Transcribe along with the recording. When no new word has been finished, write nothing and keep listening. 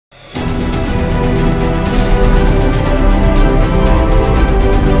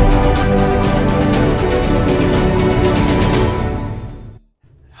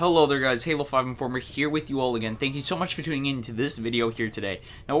Hello there guys, Halo 5 Informer here with you all again. Thank you so much for tuning in to this video here today.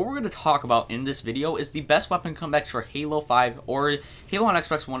 Now what we're going to talk about in this video is the best weapon comebacks for Halo 5 or Halo on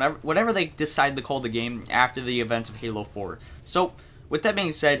Xbox, whatever they decide to call the game after the events of Halo 4. So with that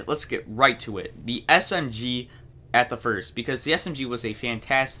being said, let's get right to it. The SMG at the first, because the SMG was a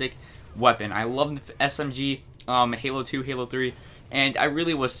fantastic weapon. I love the SMG, Halo 2, Halo 3, and I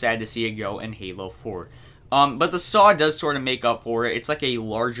really was sad to see it go in Halo 4. But the SAW does sort of make up for it. It's like a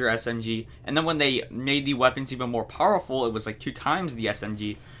larger SMG. And then when they made the weapons even more powerful, it was like 2 times the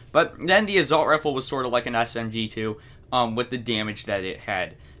SMG. But then the assault rifle was sort of like an SMG too, with the damage that it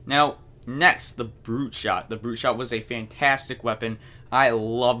had. Now, next, the Brute Shot. The Brute Shot was a fantastic weapon. I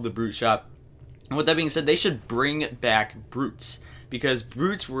love the Brute Shot. And with that being said, they should bring back Brutes, because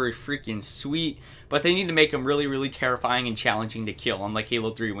Brutes were freaking sweet, but they need to make them really, really terrifying and challenging to kill, unlike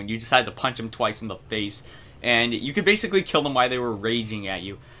Halo 3, when you decide to punch them twice in the face, and you could basically kill them while they were raging at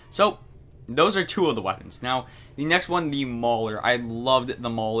you. So, those are 2 of the weapons. Now, the next one, the Mauler. I loved the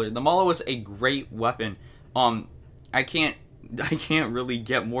Mauler. The Mauler was a great weapon. I can't really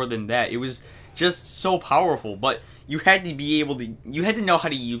get more than that. It was just so powerful, but you had to know how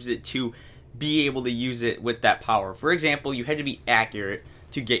to use it to be able to use it with that power. For example, you had to be accurate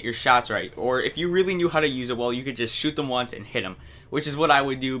to get your shots right, or if you really knew how to use it well, you could just shoot them once and hit them, which is what I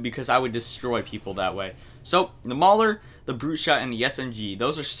would do, because I would destroy people that way. So the Mauler, the Brute Shot, and the SMG,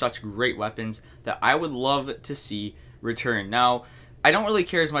 those are such great weapons that I would love to see return. Now, I don't really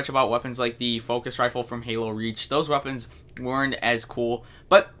care as much about weapons like the Focus Rifle from Halo Reach. Those weapons weren't as cool,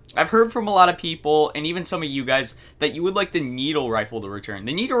 but I've heard from a lot of people, and even some of you guys, that you would like the Needle Rifle to return.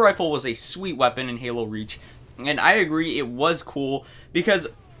 The Needle Rifle was a sweet weapon in Halo Reach, and I agree it was cool, because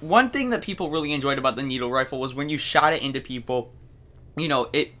one thing that people really enjoyed about the Needle Rifle was when you shot it into people, you know,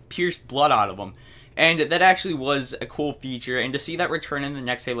 it pierced blood out of them. And that actually was a cool feature, and to see that return in the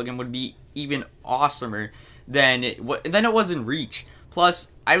next Halo game would be even awesomer than it was in Reach.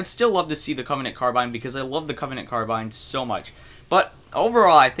 Plus, I would still love to see the Covenant Carbine, because I love the Covenant Carbine so much. But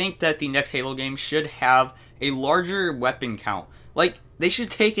overall, I think that the next Halo game should have a larger weapon count. Like, they should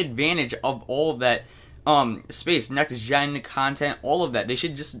take advantage of all of that space, next gen content, all of that. They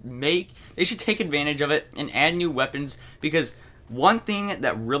should take advantage of it and add new weapons, because one thing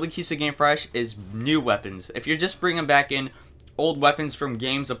that really keeps the game fresh is new weapons. If you're just bringing back in old weapons from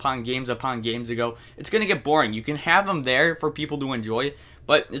games upon games upon games ago, it's going to get boring. You can have them there for people to enjoy,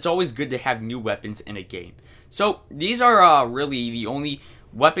 but it's always good to have new weapons in a game. So these are really the only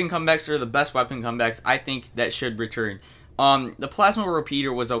weapon comebacks, or the best weapon comebacks I think that should return. The Plasma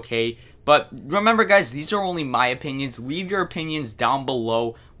Repeater was okay, but remember guys, these are only my opinions. Leave your opinions down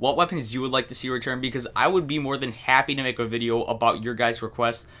below, what weapons you would like to see return, because I would be more than happy to make a video about your guys'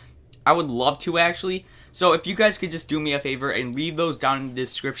 requests. I would love to, actually. So if you guys could just do me a favor and leave those down in the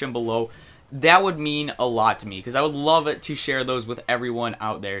description below, that would mean a lot to me, because I would love it to share those with everyone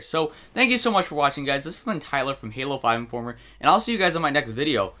out there. So thank you so much for watching, guys. This has been Tyler from Halo 5 Informer, and I'll see you guys on my next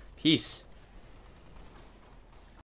video. Peace.